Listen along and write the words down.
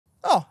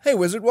Oh, hey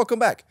Wizard, welcome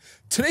back.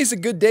 Today's a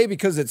good day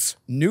because it's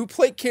new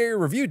plate carrier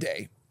review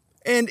day.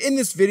 And in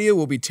this video,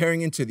 we'll be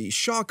tearing into the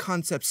Shaw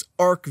Concepts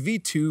ARC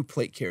V2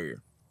 plate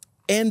carrier.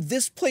 And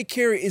this plate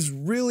carrier is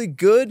really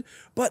good,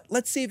 but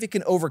let's see if it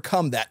can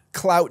overcome that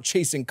clout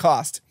chasing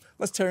cost.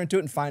 Let's tear into it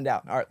and find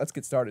out. All right, let's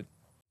get started.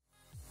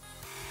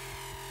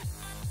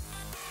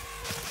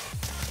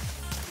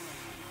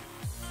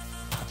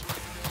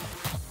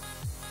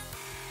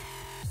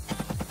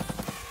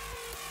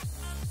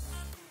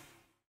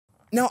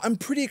 Now, I'm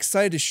pretty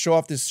excited to show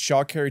off this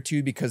Shaw carrier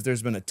too because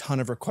there's been a ton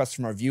of requests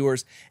from our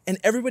viewers and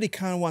everybody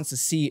kind of wants to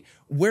see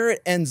where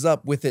it ends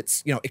up with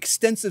its,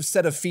 extensive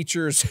set of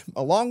features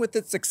along with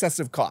its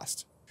excessive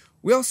cost.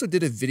 We also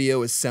did a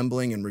video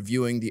assembling and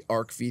reviewing the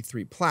ARC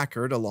V3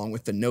 placard along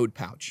with the node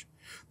pouch.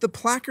 The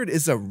placard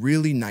is a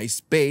really nice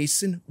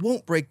base and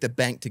won't break the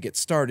bank to get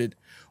started,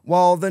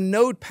 while the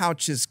node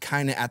pouch is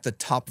kind of at the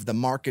top of the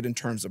market in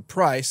terms of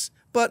price,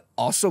 but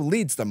also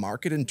leads the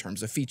market in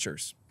terms of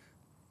features.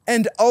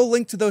 And I'll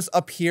link to those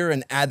up here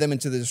and add them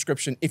into the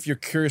description if you're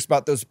curious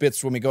about those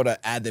bits when we go to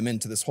add them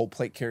into this whole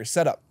plate carrier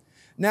setup.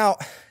 Now,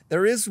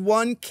 there is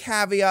one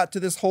caveat to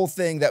this whole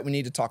thing that we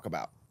need to talk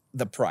about: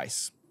 the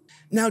price.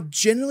 Now,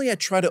 generally I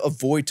try to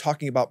avoid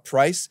talking about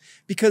price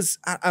because,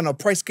 I don't know,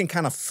 price can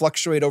kind of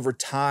fluctuate over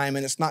time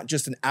and it's not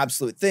just an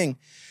absolute thing.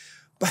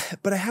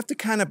 But I have to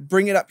kind of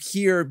bring it up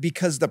here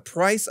because the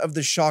price of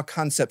the Shaw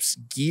Concepts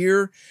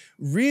gear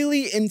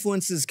really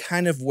influences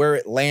kind of where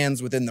it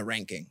lands within the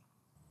ranking.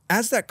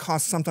 As that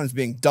cost sometimes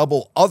being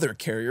double other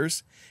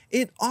carriers,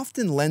 it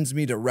often lends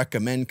me to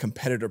recommend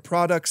competitor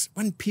products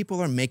when people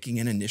are making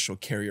an initial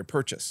carrier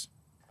purchase.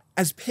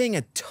 As paying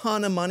a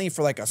ton of money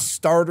for like a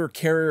starter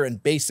carrier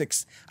and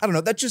basics, I don't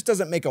know, that just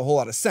doesn't make a whole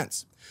lot of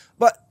sense.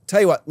 But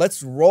tell you what,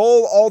 let's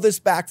roll all this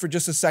back for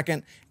just a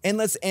second and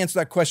let's answer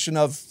that question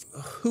of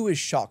who is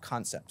Shaw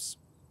Concepts?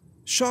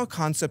 Shaw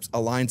Concepts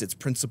aligns its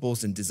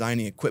principles in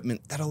designing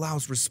equipment that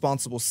allows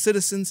responsible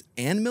citizens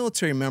and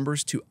military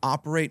members to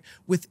operate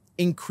with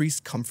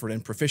increased comfort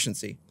and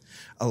proficiency,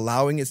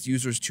 allowing its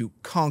users to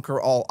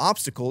conquer all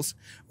obstacles,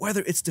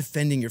 whether it's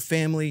defending your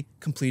family,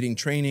 completing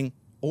training,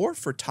 or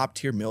for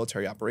top-tier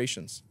military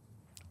operations.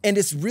 And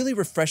it's really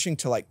refreshing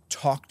to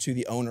talk to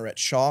the owner at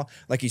Shaw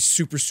like he's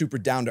super, super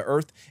down to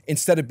earth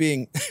instead of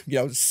being,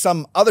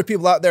 some other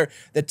people out there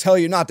that tell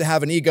you not to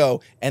have an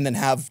ego and then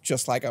have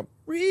just like a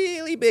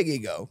really big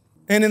ego.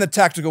 And in the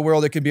tactical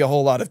world, it could be a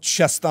whole lot of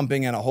chest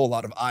thumping and a whole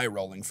lot of eye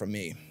rolling from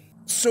me.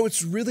 So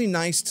it's really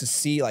nice to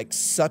see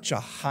such a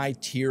high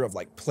tier of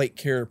plate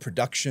carrier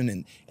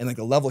production and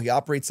the level he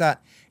operates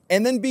at,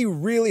 and then be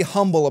really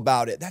humble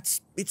about it.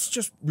 It's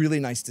just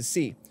really nice to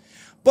see.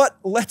 But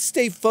let's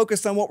stay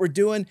focused on what we're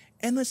doing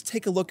and let's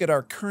take a look at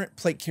our current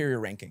plate carrier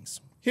rankings.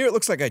 Here it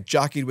looks like I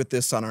jockeyed with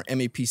this on our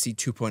MEPC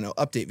 2.0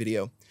 update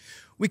video.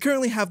 We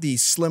currently have the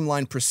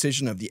slimline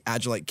precision of the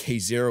Agilite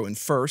K0 in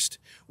first,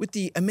 with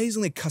the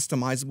amazingly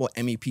customizable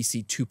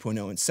MEPC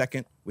 2.0 in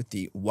second, with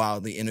the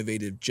wildly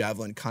innovative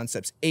Javelin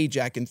Concepts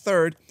AJAC in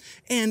third,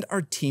 and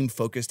our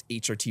team-focused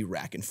HRT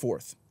rack in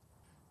fourth.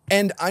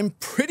 And I'm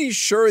pretty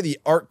sure the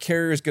ARC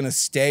carrier is going to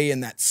stay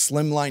in that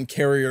slimline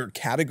carrier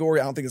category.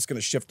 I don't think it's going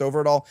to shift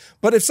over at all.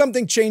 But if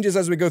something changes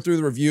as we go through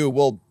the review,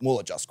 we'll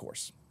adjust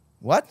course.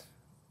 What?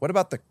 What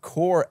about the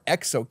core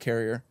EXO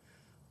carrier?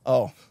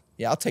 Oh,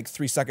 yeah, I'll take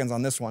 3 seconds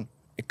on this one.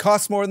 It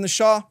costs more than the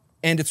Shaw,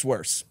 and it's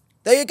worse.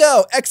 There you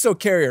go, EXO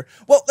carrier.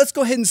 Well, let's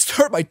go ahead and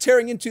start by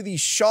tearing into the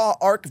Shaw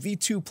ARC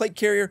V2 plate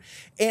carrier,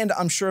 and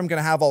I'm sure I'm going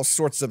to have all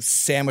sorts of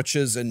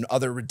sandwiches and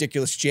other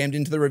ridiculous jammed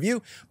into the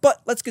review, but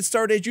let's get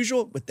started as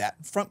usual with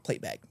that front plate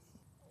bag.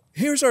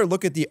 Here's our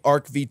look at the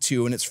ARC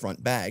V2 in its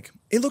front bag.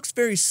 It looks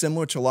very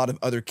similar to a lot of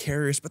other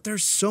carriers, but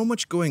there's so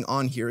much going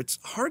on here, it's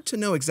hard to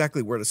know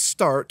exactly where to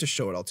start to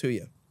show it all to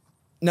you.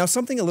 Now,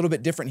 something a little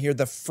bit different here,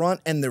 the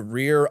front and the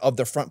rear of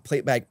the front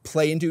plate bag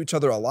play into each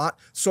other a lot,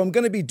 so I'm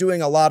going to be doing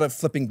a lot of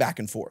flipping back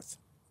and forth.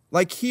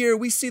 Like here,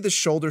 we see the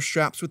shoulder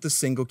straps with the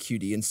single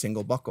QD and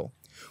single buckle.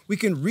 We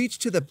can reach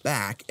to the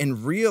back and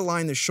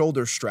realign the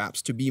shoulder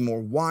straps to be more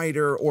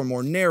wider or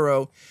more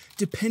narrow,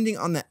 depending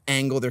on the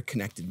angle they're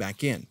connected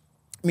back in.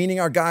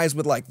 Meaning our guys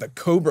with the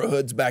Cobra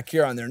hoods back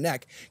here on their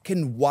neck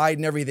can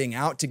widen everything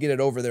out to get it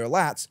over their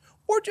lats,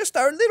 or just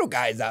our little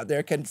guys out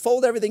there can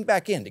fold everything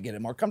back in to get a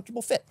more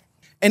comfortable fit.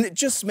 And it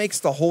just makes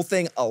the whole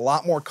thing a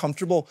lot more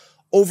comfortable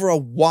over a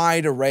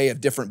wide array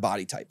of different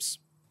body types.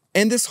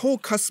 And this whole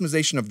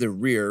customization of the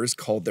rear is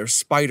called their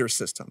spider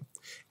system.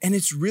 And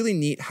it's really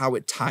neat how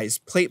it ties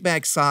plate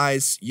bag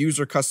size,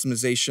 user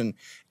customization,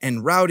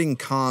 and routing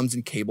comms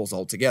and cables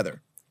all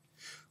together.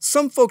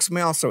 Some folks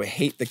may also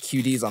hate the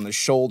QDs on the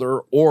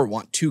shoulder or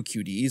want 2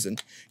 QDs,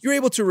 and you're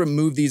able to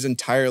remove these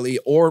entirely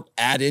or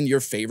add in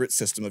your favorite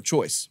system of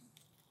choice.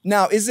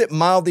 Now, is it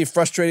mildly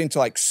frustrating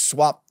to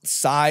swap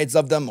sides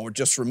of them or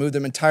just remove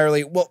them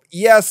entirely? Well,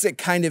 yes, it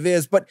kind of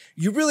is, but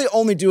you really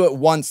only do it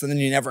once and then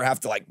you never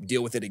have to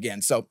deal with it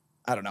again. So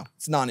I don't know,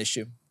 it's a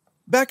non-issue.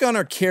 Back on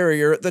our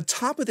carrier, the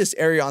top of this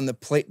area on the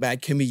plate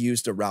bag can be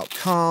used to route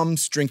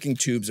comms, drinking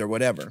tubes, or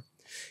whatever.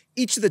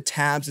 Each of the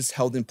tabs is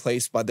held in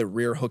place by the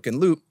rear hook and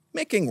loop,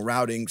 making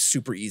routing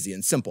super easy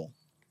and simple.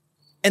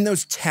 And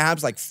those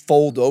tabs like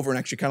fold over and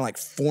actually kind of like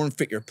form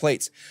fit your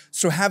plates.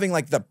 So having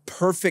like the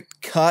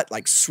perfect cut,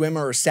 like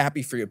swimmer or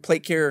sappy for your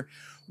plate carrier,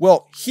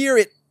 well, here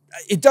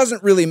it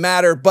doesn't really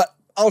matter, but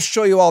I'll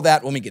show you all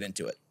that when we get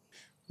into it.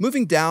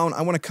 Moving down,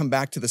 I want to come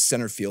back to the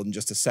center field in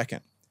just a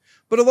second.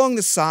 But along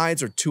the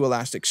sides are two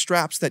elastic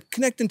straps that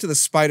connect into the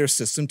spider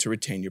system to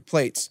retain your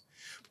plates.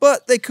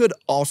 But they could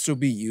also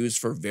be used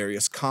for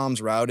various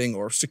comms routing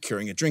or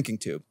securing a drinking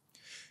tube.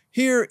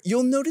 Here,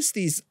 you'll notice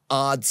these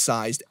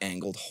odd-sized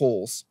angled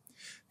holes.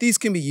 These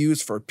can be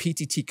used for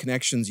PTT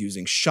connections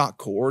using shock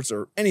cords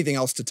or anything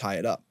else to tie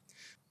it up.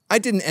 I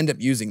didn't end up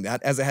using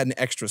that as I had an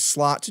extra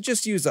slot to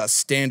just use a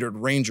standard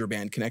Ranger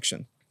band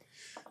connection.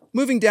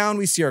 Moving down,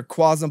 we see our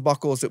quasm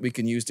buckles that we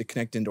can use to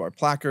connect into our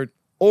placard,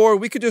 or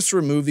we could just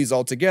remove these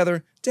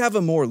altogether to have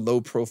a more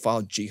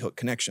low-profile G-hook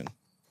connection.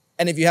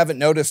 And if you haven't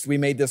noticed, we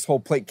made this whole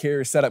plate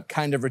carrier setup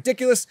kind of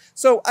ridiculous,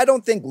 so I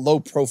don't think low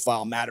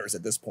profile matters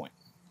at this point.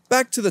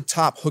 Back to the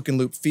top hook and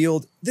loop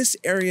field, this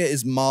area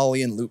is MOLLE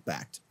and loop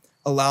backed,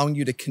 allowing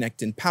you to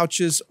connect in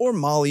pouches or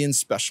MOLLE in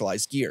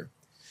specialized gear.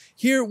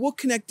 Here, we'll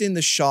connect in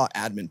the Shaw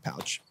admin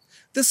pouch.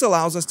 This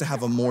allows us to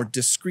have a more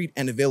discreet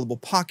and available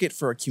pocket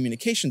for our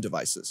communication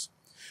devices.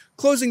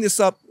 Closing this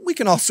up, we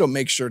can also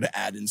make sure to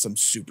add in some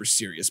super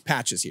serious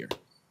patches here.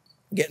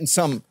 Getting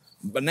some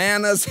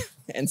bananas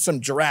and some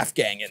giraffe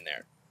gang in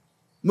there.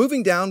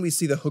 Moving down, we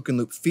see the hook and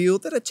loop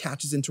field that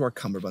attaches into our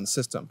Cummerbund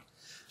system.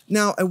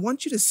 Now, I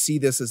want you to see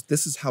this as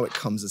this is how it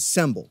comes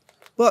assembled,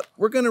 but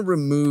we're going to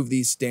remove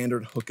these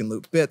standard hook and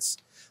loop bits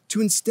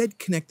to instead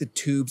connect the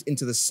tubes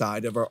into the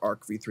side of our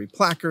ARC V3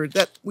 placard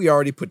that we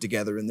already put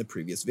together in the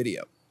previous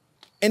video.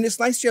 And it's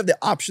nice you have the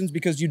options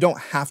because you don't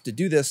have to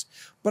do this,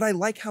 but I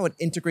like how it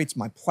integrates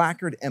my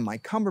placard and my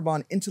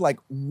Cummerbund into like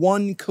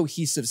one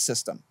cohesive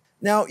system.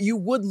 Now, you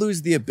would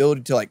lose the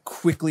ability to like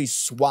quickly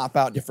swap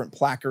out different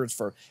placards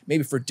for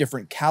maybe for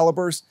different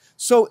calibers,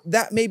 so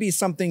that may be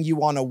something you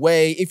want to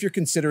weigh if you're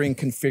considering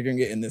configuring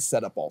it in this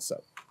setup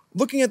also.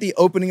 Looking at the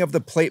opening of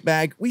the plate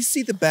bag, we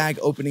see the bag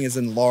opening is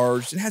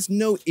enlarged and has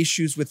no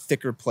issues with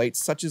thicker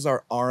plates such as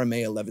our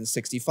RMA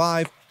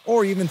 1165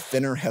 or even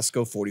thinner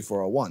HESCO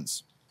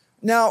 4401s.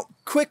 Now,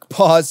 quick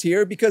pause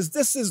here because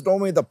this is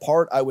normally the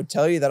part I would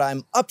tell you that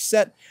I'm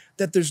upset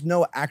that there's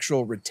no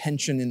actual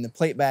retention in the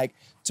plate bag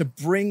to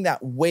bring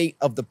that weight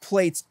of the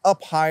plates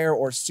up higher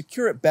or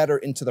secure it better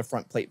into the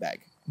front plate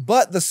bag.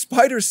 But the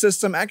spider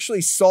system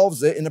actually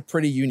solves it in a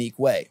pretty unique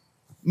way.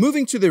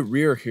 Moving to the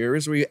rear here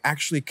is where you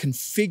actually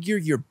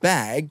configure your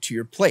bag to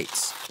your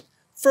plates.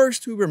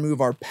 First, we remove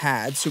our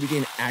pads so we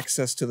gain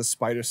access to the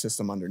spider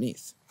system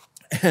underneath.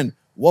 And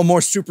one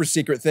more super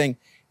secret thing.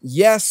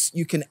 Yes,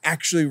 you can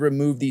actually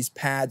remove these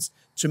pads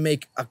to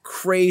make a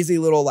crazy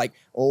little like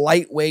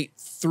lightweight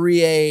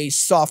 3A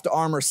soft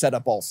armor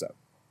setup also.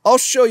 I'll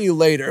show you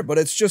later, but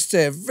it's just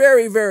a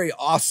very, very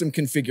awesome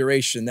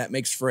configuration that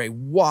makes for a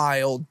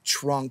wild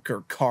trunk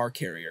or car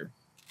carrier.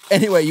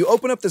 Anyway, you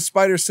open up the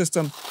spider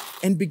system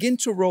and begin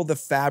to roll the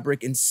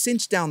fabric and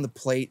cinch down the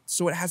plate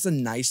so it has a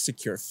nice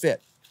secure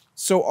fit.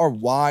 So our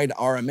wide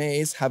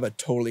RMAs have a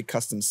totally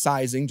custom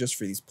sizing just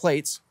for these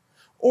plates,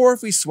 or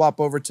if we swap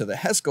over to the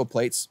HESCO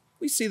plates,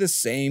 we see the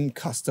same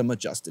custom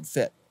adjusted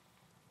fit.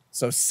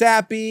 So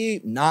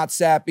sappy, not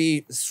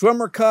sappy,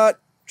 swimmer cut,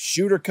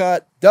 shooter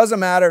cut, doesn't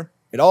matter.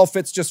 It all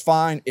fits just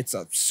fine. It's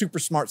a super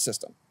smart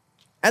system.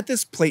 At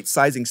this plate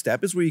sizing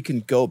step is where you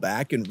can go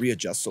back and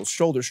readjust those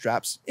shoulder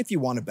straps if you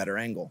want a better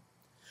angle.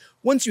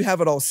 Once you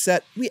have it all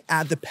set, we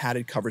add the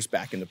padded covers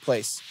back into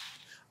place.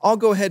 I'll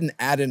go ahead and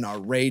add in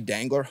our Ray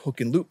Dangler hook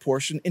and loop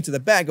portion into the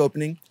bag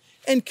opening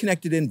and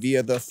connect it in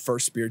via the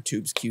First Spear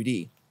Tubes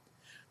QD.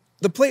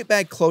 The plate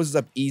bag closes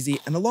up easy,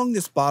 and along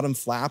this bottom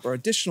flap are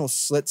additional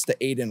slits to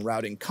aid in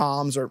routing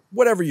comms or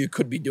whatever you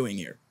could be doing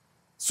here.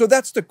 So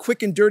that's the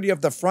quick and dirty of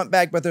the front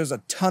bag, but there's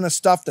a ton of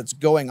stuff that's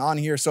going on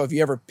here, so if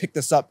you ever pick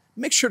this up,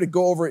 make sure to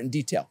go over it in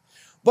detail.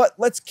 But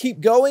let's keep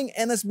going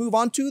and let's move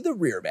on to the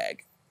rear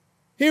bag.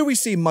 Here we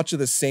see much of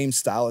the same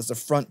style as the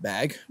front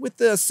bag, with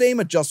the same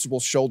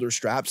adjustable shoulder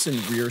straps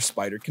and rear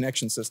spider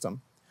connection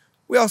system.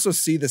 We also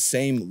see the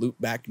same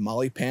loop-backed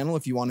MOLLE panel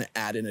if you want to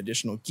add in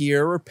additional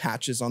gear or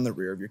patches on the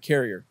rear of your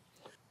carrier.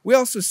 We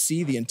also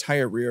see the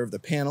entire rear of the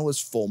panel is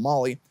full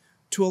MOLLE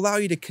to allow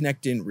you to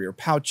connect in rear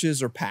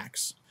pouches or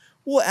packs.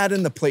 We'll add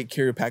in the plate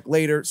carrier pack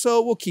later,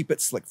 so we'll keep it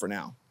slick for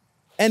now.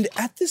 And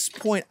at this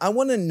point, I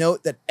want to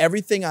note that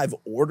everything I've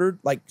ordered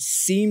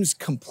seems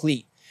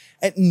complete.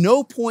 At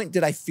no point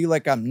did I feel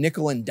like I'm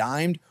nickel and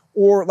dimed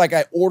or like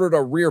I ordered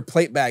a rear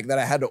plate bag that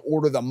I had to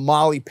order the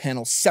MOLLE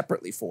panel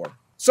separately for.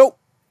 So,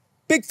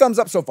 big thumbs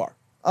up so far.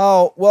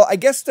 Oh, well, I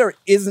guess there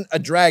isn't a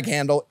drag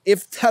handle.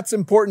 If that's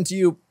important to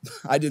you,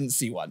 I didn't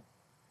see one.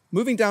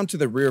 Moving down to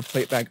the rear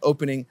plate bag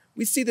opening,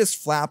 we see this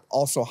flap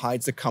also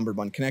hides the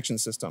Cummerbund connection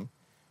system.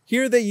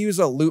 Here they use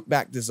a loop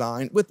back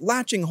design with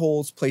latching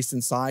holes placed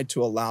inside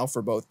to allow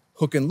for both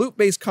hook and loop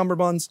based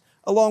Cummerbunds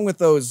along with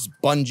those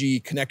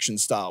bungee connection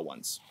style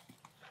ones.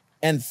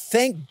 And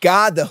thank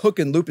God the hook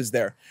and loop is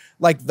there.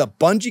 Like the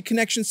bungee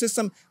connection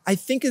system, I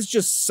think is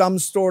just some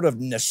sort of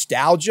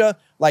nostalgia,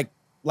 like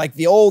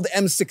the old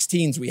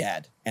M16s we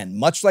had. And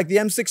much like the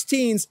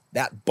M16s,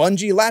 that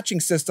bungee latching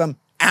system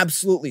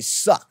absolutely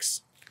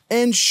sucks.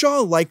 And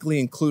Shaw likely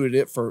included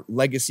it for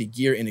legacy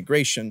gear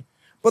integration,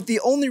 but the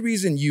only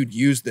reason you'd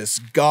use this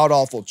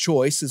god-awful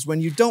choice is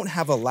when you don't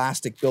have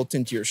elastic built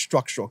into your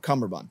structural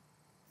cummerbund.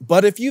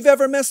 But if you've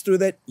ever messed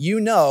with it, you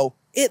know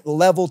it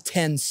level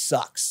 10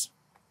 sucks.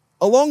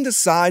 Along the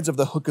sides of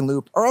the hook and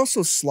loop are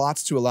also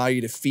slots to allow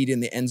you to feed in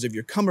the ends of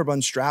your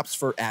cummerbund straps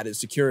for added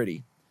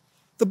security.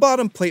 The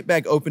bottom plate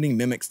bag opening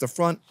mimics the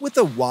front with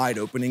a wide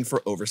opening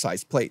for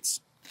oversized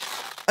plates.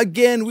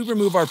 Again, we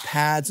remove our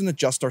pads and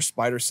adjust our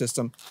spider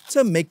system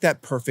to make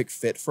that perfect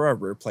fit for our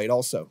rear plate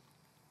also.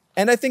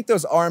 And I think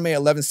those RMA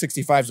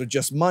 1165s are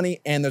just money,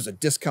 and there's a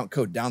discount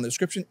code down in the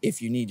description if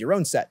you need your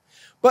own set.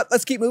 But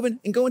let's keep moving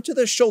and go into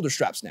the shoulder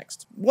straps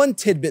next. One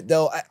tidbit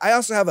though, I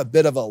also have a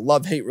bit of a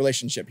love-hate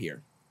relationship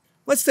here.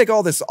 Let's take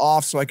all this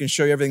off so I can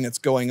show you everything that's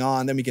going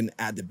on, then we can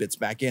add the bits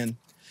back in.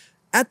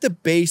 At the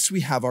base,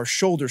 we have our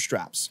shoulder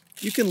straps.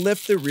 You can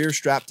lift the rear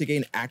strap to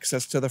gain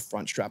access to the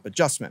front strap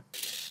adjustment.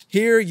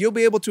 Here, you'll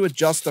be able to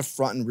adjust the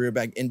front and rear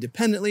bag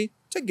independently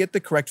to get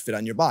the correct fit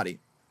on your body.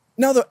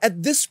 Now though,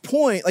 at this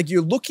point, like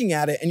you're looking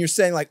at it and you're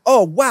saying like,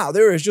 oh wow,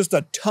 there is just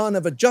a ton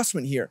of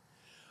adjustment here.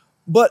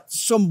 But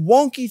some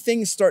wonky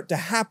things start to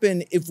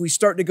happen if we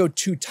start to go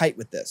too tight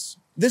with this.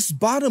 This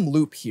bottom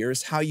loop here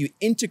is how you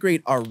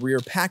integrate our rear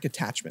pack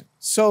attachment.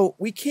 So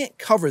we can't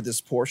cover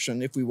this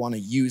portion if we want to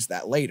use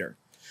that later,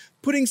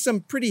 putting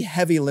some pretty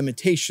heavy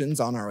limitations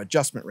on our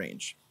adjustment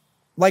range.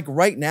 Like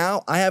right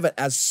now, I have it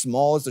as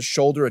small as the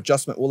shoulder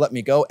adjustment will let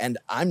me go, and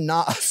I'm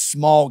not a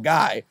small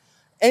guy.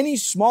 Any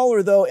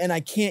smaller though, and I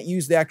can't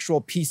use the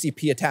actual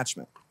PCP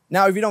attachment.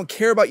 Now, if you don't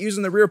care about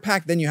using the rear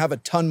pack, then you have a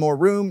ton more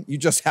room. You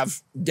just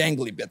have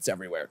dangly bits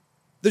everywhere.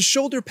 The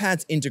shoulder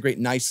pads integrate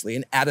nicely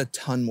and add a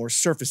ton more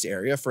surface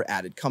area for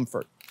added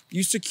comfort.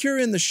 You secure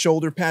in the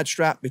shoulder pad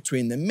strap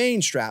between the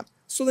main strap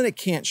so that it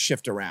can't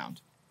shift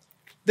around.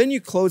 Then you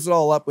close it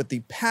all up with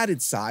the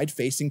padded side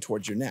facing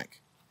towards your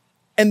neck.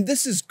 And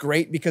this is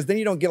great because then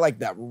you don't get like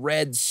that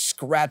red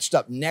scratched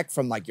up neck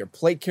from like your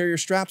plate carrier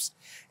straps.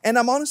 And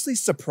I'm honestly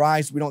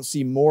surprised we don't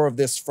see more of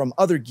this from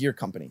other gear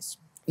companies.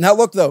 Now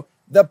look though,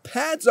 the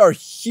pads are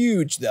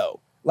huge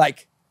though,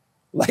 like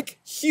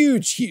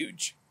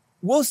huge.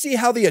 We'll see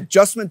how the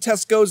adjustment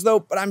test goes though,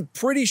 but I'm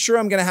pretty sure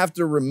I'm gonna have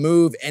to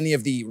remove any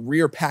of the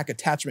rear pack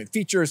attachment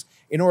features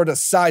in order to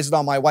size it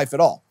on my wife at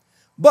all.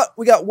 But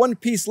we got one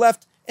piece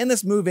left, and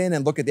let's move in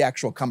and look at the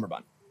actual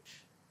cummerbund.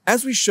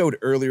 As we showed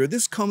earlier,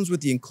 this comes with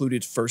the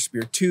included first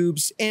spear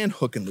tubes and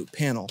hook and loop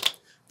panel.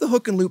 The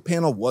hook and loop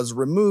panel was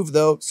removed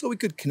though, so we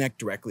could connect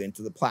directly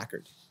into the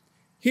placard.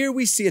 Here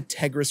we see a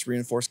Tegris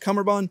reinforced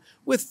cummerbund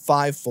with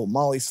 5 full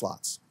molly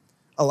slots,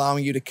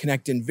 allowing you to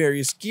connect in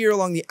various gear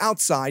along the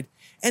outside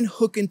and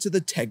hook into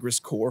the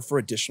Tegris core for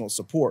additional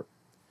support.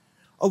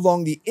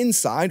 Along the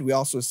inside, we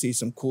also see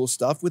some cool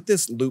stuff with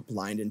this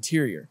loop-lined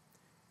interior.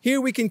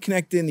 Here we can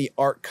connect in the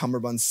Art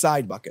Cummerbund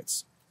side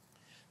buckets.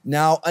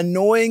 Now,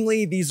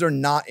 annoyingly, these are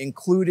not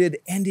included,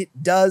 and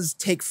it does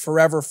take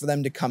forever for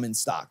them to come in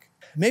stock.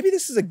 Maybe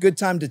this is a good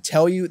time to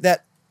tell you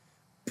that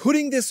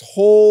putting this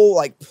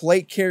whole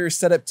plate carrier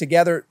setup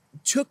together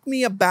took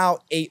me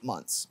about 8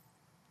 months.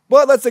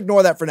 But let's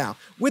ignore that for now.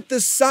 With the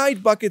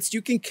side buckets,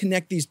 you can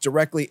connect these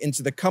directly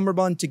into the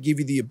cummerbund to give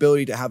you the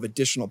ability to have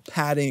additional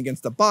padding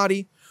against the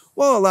body,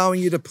 while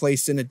allowing you to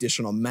place in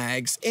additional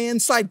mags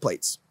and side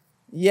plates.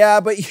 Yeah,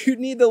 but you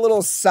need the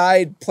little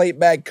side plate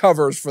bag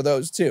covers for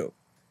those too.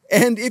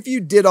 And if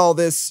you did all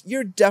this,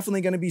 you're definitely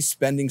going to be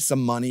spending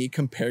some money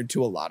compared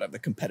to a lot of the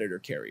competitor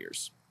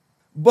carriers.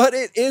 But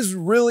it is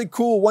really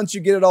cool once you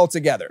get it all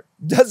together.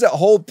 Does it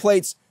hold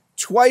plates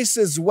twice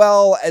as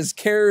well as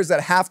carriers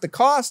at half the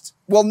cost?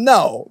 Well,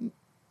 no,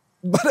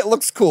 but it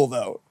looks cool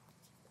though.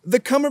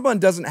 The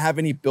cummerbund doesn't have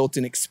any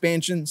built-in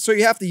expansion, so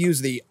you have to use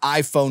the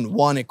iPhone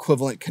 1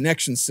 equivalent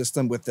connection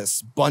system with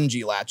this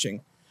bungee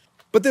latching.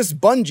 But this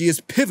bungee is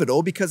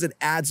pivotal because it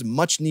adds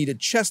much needed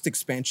chest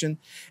expansion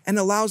and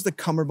allows the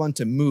cummerbund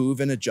to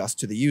move and adjust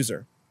to the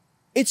user.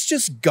 It's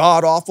just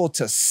god-awful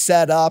to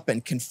set up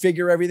and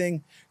configure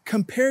everything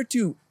compared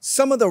to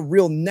some of the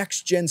real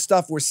next-gen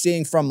stuff we're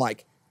seeing from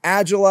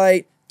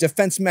Agilite,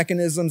 Defense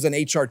Mechanisms, and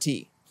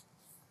HRT.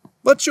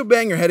 But you'll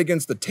bang your head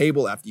against the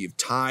table after you've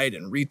tied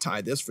and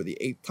retied this for the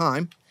 8th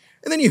time,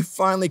 and then you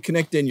finally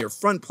connect in your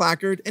front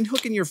placard and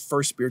hook in your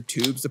first spear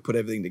tubes to put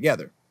everything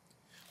together.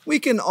 We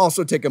can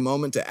also take a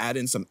moment to add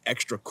in some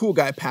extra cool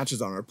guy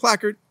patches on our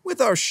placard with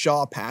our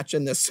Shaw patch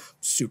and this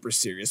super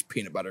serious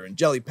peanut butter and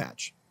jelly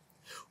patch.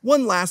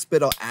 One last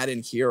bit I'll add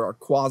in here are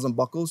quasm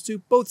buckles to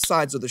both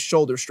sides of the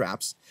shoulder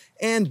straps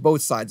and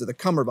both sides of the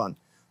cummerbund,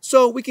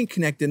 so we can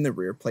connect in the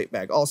rear plate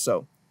bag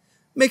also,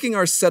 making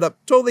our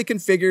setup totally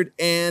configured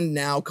and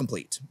now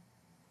complete.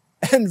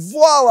 And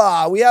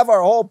voila! We have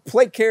our whole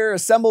plate carrier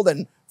assembled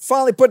and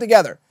finally put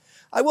together.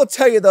 I will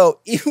tell you though,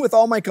 even with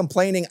all my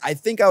complaining, I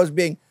think I was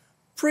being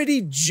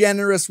pretty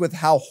generous with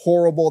how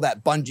horrible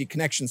that bungee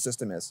connection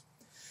system is.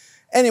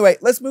 Anyway,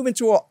 let's move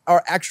into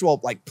our actual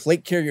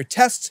plate carrier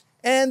test.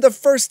 And the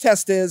first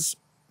test is,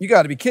 you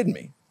gotta be kidding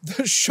me,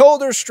 the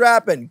shoulder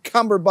strap and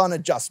cummerbund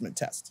adjustment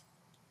test.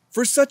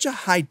 For such a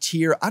high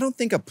tier, I don't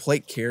think a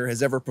plate carrier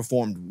has ever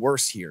performed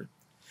worse here.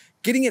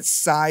 Getting it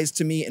sized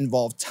to me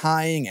involved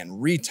tying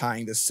and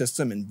retying the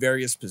system in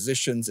various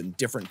positions and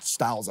different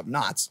styles of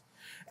knots,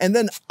 and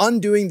then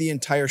undoing the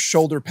entire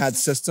shoulder pad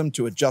system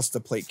to adjust the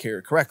plate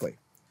carrier correctly.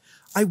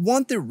 I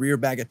want the rear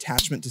bag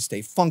attachment to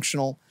stay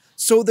functional,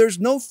 so there's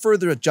no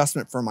further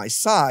adjustment for my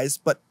size,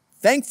 but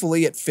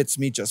thankfully it fits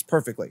me just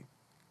perfectly.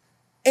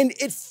 And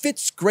it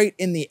fits great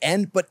in the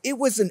end, but it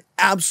was an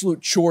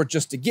absolute chore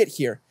just to get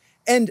here.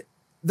 And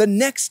the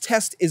next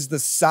test is the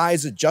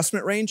size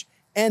adjustment range,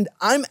 and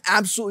I'm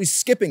absolutely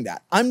skipping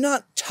that. I'm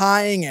not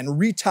tying and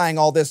retying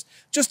all this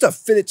just to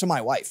fit it to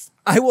my wife.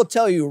 I will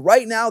tell you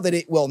right now that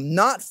it will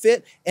not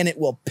fit, and it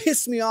will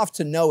piss me off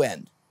to no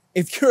end.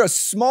 If you're a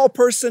small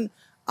person,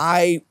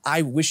 I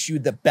wish you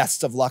the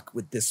best of luck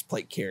with this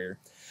plate carrier.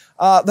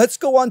 Let's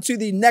go on to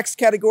the next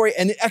category,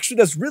 and it actually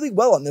does really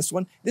well on this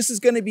one. This is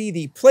going to be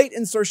the plate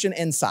insertion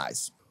and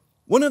size.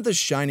 One of the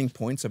shining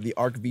points of the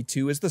ARC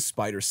V2 is the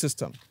spider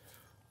system.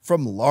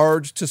 From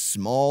large to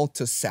small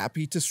to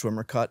sappy to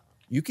swimmer cut,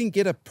 you can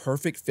get a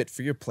perfect fit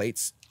for your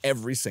plates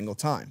every single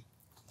time.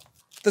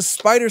 The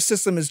spider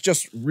system is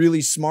just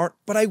really smart,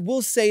 but I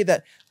will say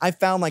that I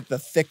found the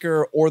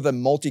thicker or the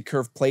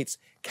multi-curve plates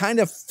kind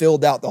of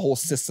filled out the whole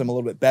system a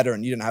little bit better,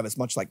 and you didn't have as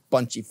much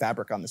bunchy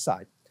fabric on the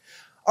side.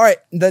 All right,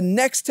 the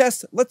next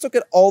test, let's look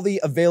at all the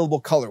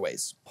available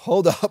colorways.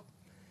 Hold up.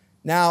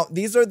 Now,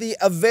 these are the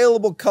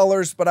available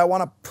colors, but I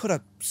want to put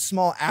a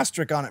small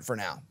asterisk on it for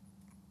now.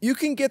 You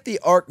can get the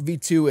ARC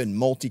V2 in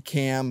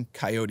multicam,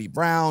 coyote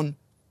brown,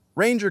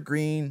 ranger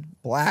green,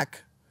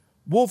 black,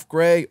 wolf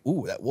gray.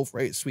 Ooh, that wolf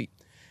gray is sweet.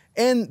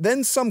 And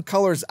then some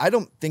colors I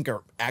don't think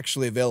are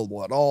actually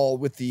available at all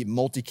with the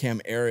multicam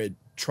arid,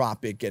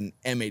 tropic, and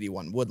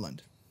M81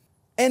 woodland.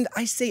 And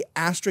I say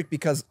asterisk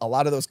because a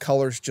lot of those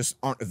colors just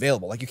aren't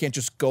available. You can't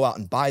just go out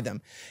and buy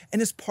them.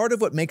 And it's part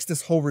of what makes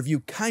this whole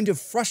review kind of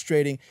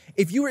frustrating.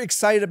 If you were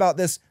excited about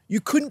this,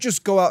 you couldn't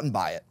just go out and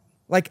buy it.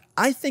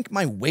 I think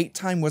my wait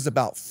time was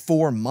about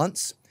 4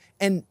 months,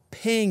 and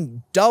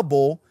paying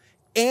double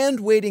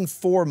and waiting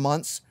 4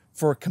 months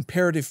for a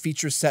comparative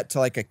feature set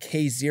to a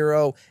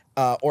K0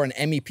 or an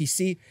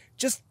MEPC,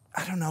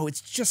 I don't know, it's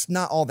just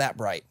not all that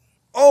bright.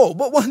 Oh,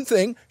 but one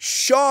thing,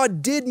 Shaw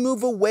did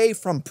move away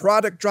from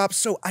product drops,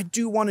 so I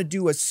do want to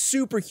do a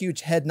super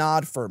huge head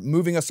nod for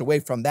moving us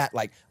away from that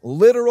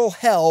literal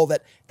hell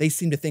that they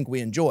seem to think we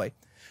enjoy.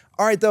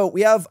 All right, though,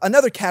 we have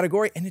another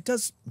category, and it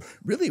does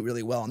really,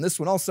 really well on this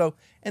one also,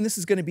 and this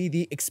is going to be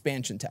the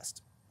expansion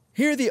test.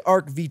 Here, the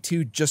ARC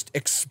V2 just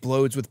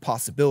explodes with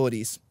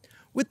possibilities.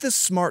 With this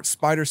smart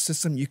spider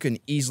system, you can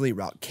easily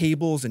route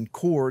cables and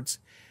cords,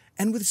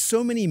 and with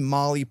so many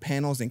MOLLE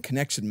panels and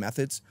connection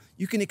methods,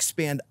 you can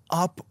expand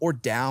up or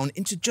down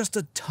into just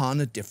a ton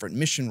of different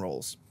mission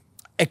roles.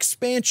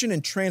 Expansion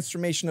and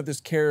transformation of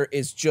this carrier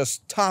is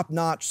just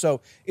top-notch,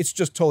 so it's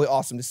just totally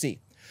awesome to see.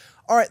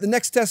 All right, the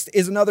next test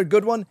is another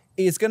good one.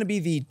 It's going to be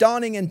the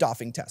donning and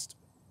doffing test.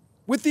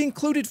 With the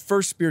included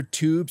first spear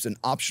tubes and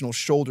optional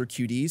shoulder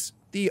QDs,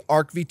 the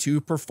ARC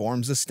V2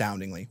 performs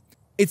astoundingly.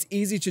 It's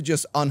easy to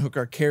just unhook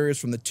our carriers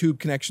from the tube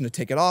connection to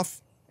take it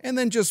off, and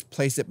then just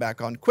place it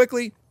back on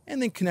quickly,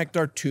 and then connect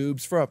our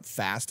tubes for a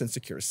fast and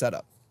secure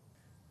setup.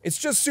 It's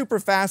just super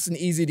fast and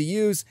easy to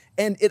use,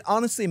 and it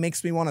honestly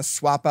makes me want to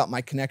swap out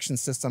my connection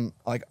system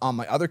on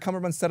my other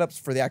Cummerbund setups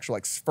for the actual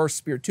first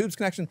spear tubes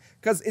connection,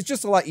 because it's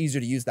just a lot easier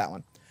to use that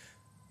one.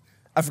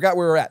 I forgot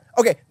where we're at.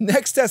 Okay,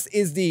 next test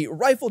is the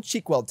rifle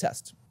Cheekweld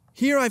test.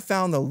 Here I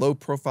found the low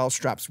profile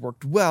straps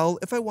worked well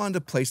if I wanted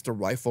to place the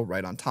rifle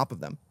right on top of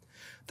them.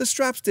 The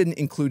straps didn't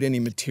include any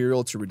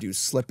material to reduce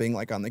slipping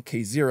like on the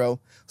K0,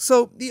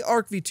 so the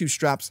ARC V2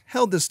 straps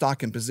held the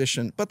stock in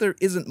position, but there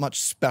isn't much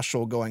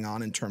special going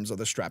on in terms of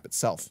the strap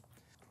itself.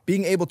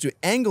 Being able to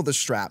angle the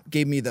strap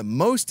gave me the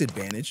most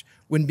advantage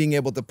when being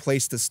able to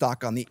place the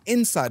stock on the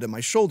inside of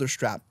my shoulder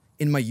strap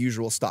in my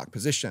usual stock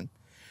position,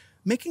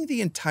 making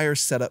the entire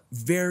setup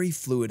very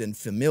fluid and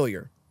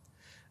familiar.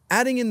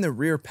 Adding in the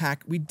rear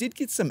pack, we did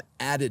get some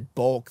added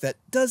bulk that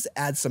does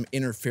add some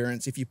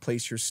interference if you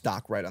place your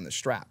stock right on the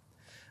strap.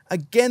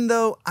 Again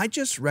though, I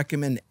just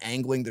recommend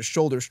angling the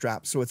shoulder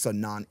strap so it's a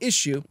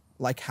non-issue,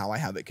 like how I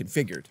have it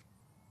configured.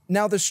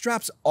 Now the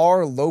straps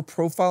are low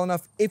profile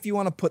enough if you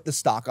want to put the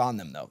stock on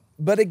them though.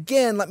 But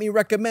again, let me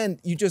recommend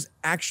you just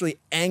actually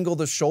angle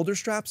the shoulder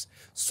straps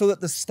so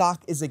that the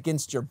stock is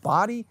against your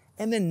body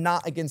and then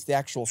not against the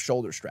actual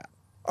shoulder strap.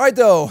 All right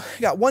though,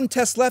 we got one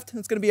test left, and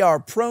it's going to be our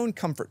prone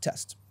comfort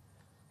test.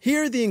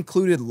 Here, the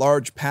included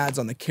large pads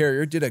on the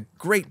carrier did a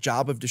great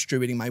job of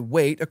distributing my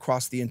weight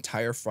across the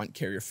entire front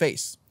carrier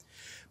face,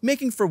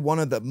 making for one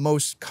of the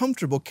most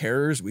comfortable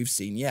carriers we've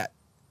seen yet.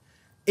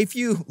 If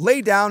you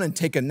lay down and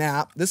take a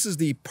nap, this is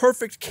the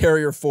perfect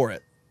carrier for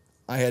it.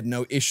 I had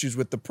no issues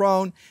with the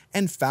prone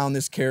and found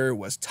this carrier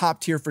was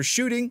top tier for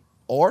shooting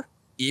or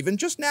even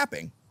just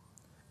napping.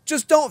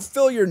 Just don't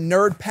fill your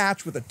nerd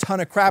patch with a ton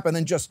of crap and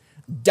then just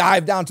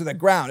dive down to the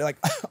ground. It like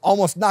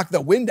almost knocked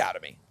the wind out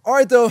of me. All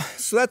right though,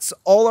 so that's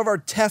all of our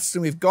tests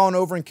and we've gone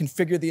over and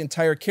configured the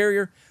entire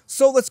carrier.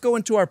 So let's go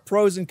into our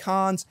pros and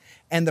cons.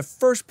 And the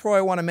first pro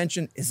I want to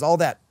mention is all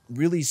that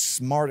really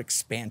smart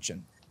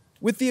expansion.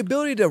 With the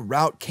ability to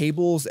route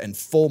cables and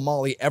full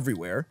MOLLE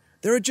everywhere,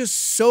 there are just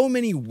so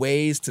many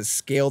ways to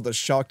scale the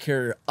Shaw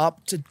carrier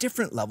up to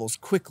different levels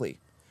quickly.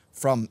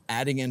 From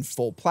adding in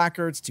full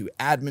placards to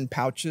admin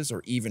pouches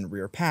or even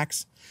rear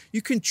packs,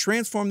 you can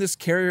transform this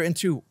carrier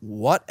into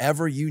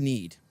whatever you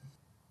need.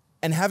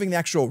 And having the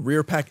actual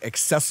rear pack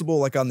accessible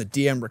like on the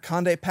DM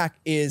Reconde pack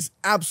is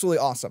absolutely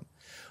awesome.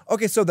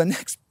 Okay, so the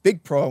next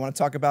big pro I want to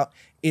talk about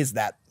is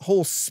that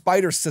whole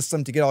spider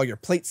system to get all your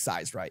plate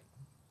size right.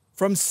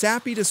 From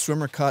sappy to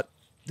swimmer cut,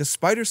 the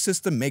spider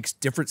system makes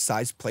different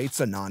size plates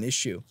a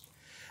non-issue.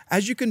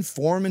 As you can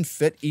form and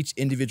fit each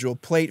individual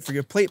plate for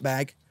your plate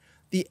bag,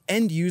 the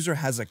end user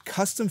has a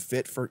custom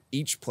fit for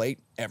each plate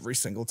every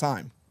single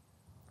time.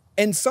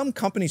 And some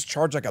companies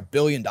charge like $1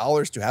 billion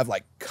to have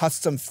like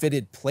custom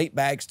fitted plate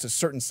bags to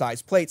certain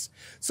size plates.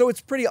 So it's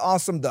pretty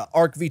awesome the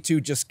ARC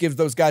V2 just gives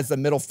those guys the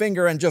middle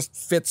finger and just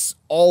fits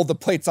all the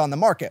plates on the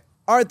market.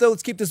 All right though,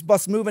 let's keep this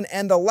bus moving.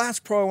 And the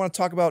last pro I want to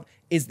talk about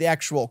is the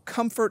actual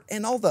comfort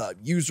and all the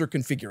user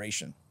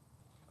configuration.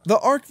 The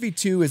ARC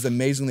V2 is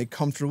amazingly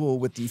comfortable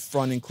with the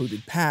front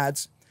included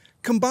pads.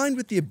 Combined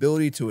with the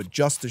ability to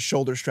adjust the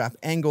shoulder strap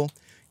angle,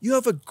 you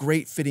have a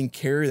great fitting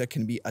carrier that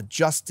can be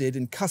adjusted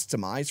and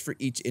customized for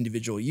each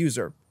individual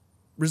user,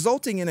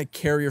 resulting in a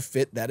carrier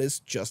fit that is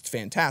just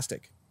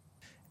fantastic.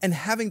 And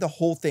having the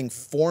whole thing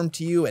form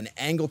to you and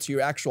angle to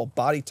your actual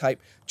body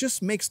type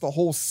just makes the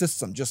whole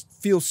system just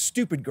feel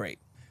stupid great.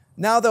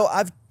 Now though,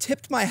 I've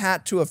tipped my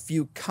hat to a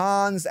few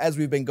cons as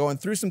we've been going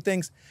through some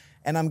things,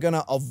 and I'm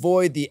gonna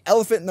avoid the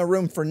elephant in the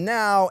room for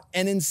now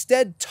and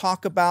instead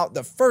talk about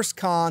the first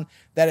con,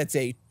 that it's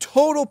a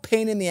total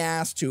pain in the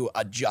ass to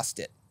adjust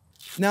it.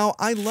 Now,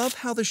 I love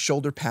how the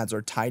shoulder pads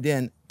are tied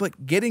in,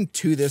 but getting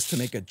to this to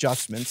make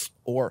adjustments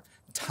or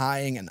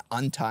tying and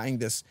untying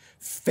this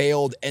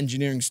failed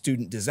engineering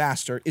student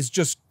disaster is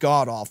just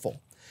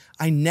god-awful.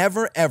 I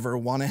never ever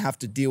want to have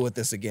to deal with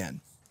this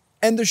again.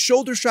 And the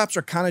shoulder straps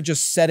are kind of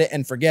just set it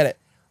and forget it.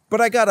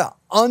 But I gotta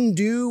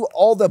undo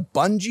all the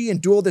bungee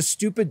and do all this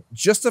stupid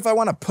just if I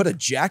want to put a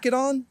jacket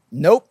on?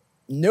 Nope,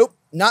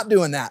 not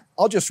doing that.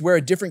 I'll just wear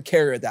a different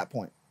carrier at that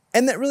point.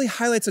 And that really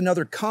highlights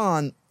another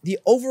con, the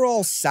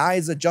overall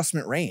size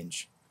adjustment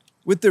range.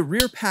 With the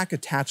rear pack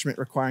attachment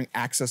requiring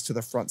access to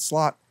the front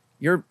slot,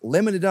 you're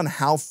limited on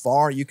how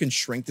far you can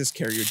shrink this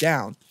carrier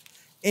down.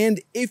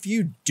 And if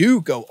you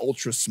do go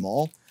ultra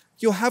small,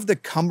 you'll have the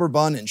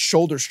cummerbund and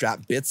shoulder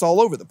strap bits all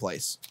over the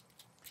place.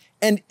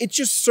 And it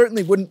just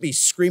certainly wouldn't be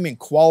screaming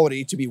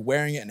quality to be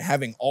wearing it and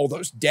having all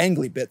those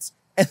dangly bits.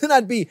 And then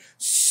I'd be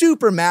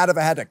super mad if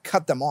I had to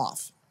cut them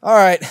off. All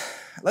right,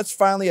 let's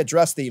finally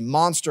address the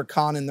monster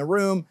con in the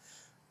room,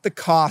 the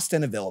cost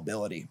and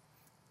availability.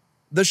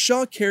 The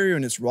Shaw carrier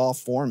in its raw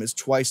form is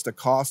twice the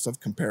cost of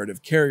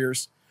comparative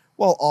carriers,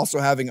 while also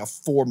having a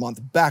 4-month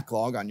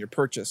backlog on your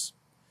purchase.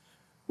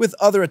 With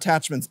other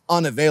attachments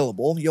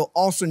unavailable, you'll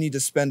also need to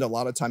spend a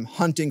lot of time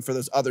hunting for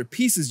those other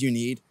pieces you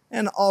need,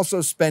 and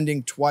also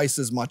spending twice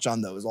as much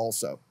on those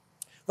also.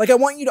 Like, I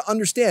want you to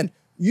understand,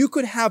 you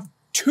could have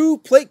 2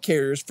 plate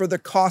carriers for the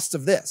cost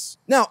of this.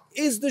 Now,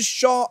 is the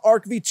Shaw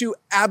ARC V2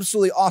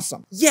 absolutely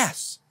awesome?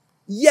 Yes.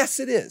 Yes,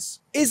 it is.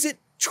 Is it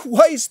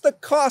twice the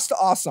cost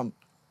awesome?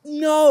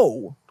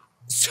 No.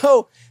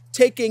 So,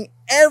 taking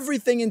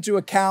everything into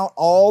account,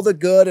 all the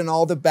good and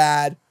all the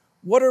bad,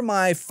 what are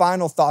my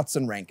final thoughts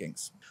and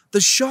rankings? The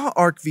Shaw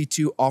ARC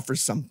V2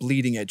 offers some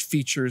bleeding edge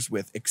features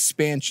with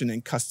expansion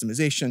and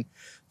customization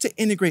to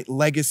integrate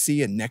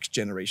legacy and next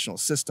generational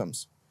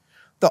systems.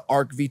 The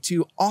ARC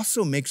V2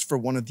 also makes for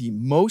one of the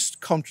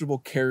most comfortable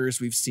carriers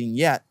we've seen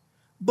yet,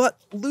 but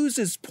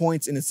loses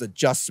points in its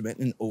adjustment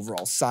and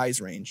overall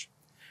size range.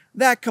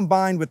 That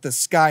combined with the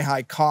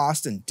sky-high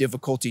cost and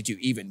difficulty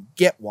to even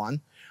get one,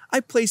 I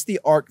place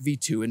the ARC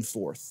V2 in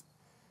 4th.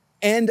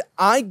 And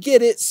I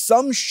get it,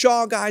 some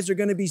Shaw guys are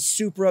going to be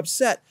super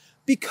upset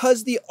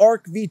because the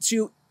ARC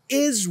V2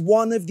 is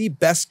one of the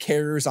best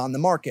carriers on the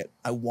market.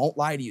 I won't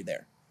lie to you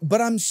there.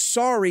 But I'm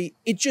sorry,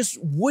 it just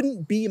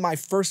wouldn't be my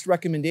first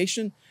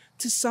recommendation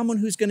to someone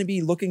who's going to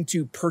be looking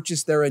to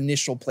purchase their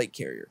initial plate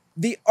carrier.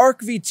 The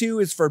ARC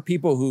V2 is for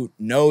people who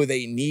know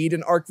they need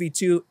an ARC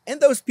V2, and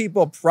those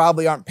people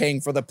probably aren't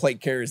paying for the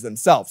plate carriers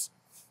themselves.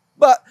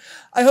 But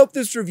I hope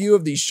this review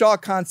of the Shaw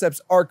Concepts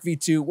ARC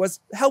V2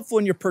 was helpful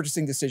in your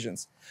purchasing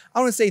decisions.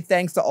 I want to say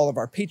thanks to all of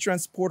our Patreon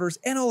supporters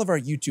and all of our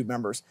YouTube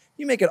members.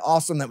 You make it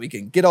awesome that we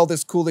can get all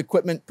this cool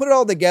equipment, put it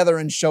all together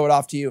and show it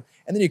off to you,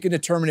 and then you can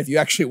determine if you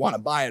actually want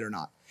to buy it or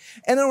not.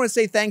 And I want to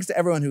say thanks to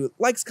everyone who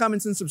likes,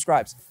 comments, and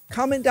subscribes.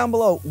 Comment down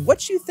below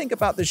what you think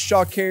about this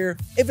Shaw carrier,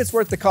 if it's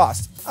worth the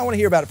cost. I want to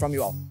hear about it from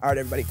you all. All right,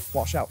 everybody,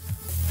 wash out.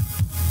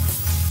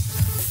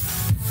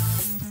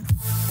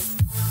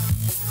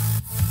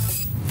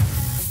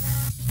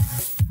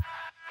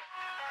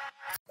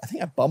 I think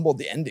think I bumbled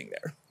the ending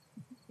there.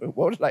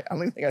 What did I don't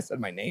even think I said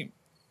my name.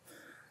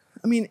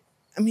 I mean,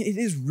 it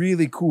is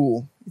really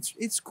cool.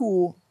 It's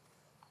cool.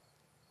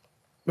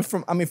 But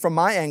from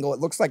my angle, it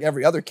looks like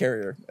every other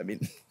carrier. I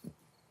mean,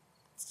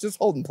 it's just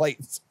holding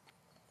plates.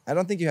 I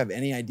don't think you have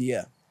any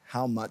idea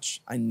how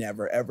much I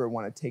never ever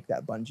want to take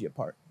that bungee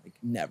apart. Like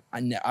never.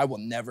 I will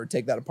never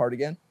take that apart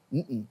again.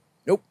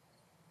 Nope.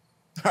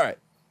 All right.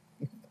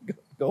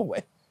 Go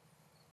away.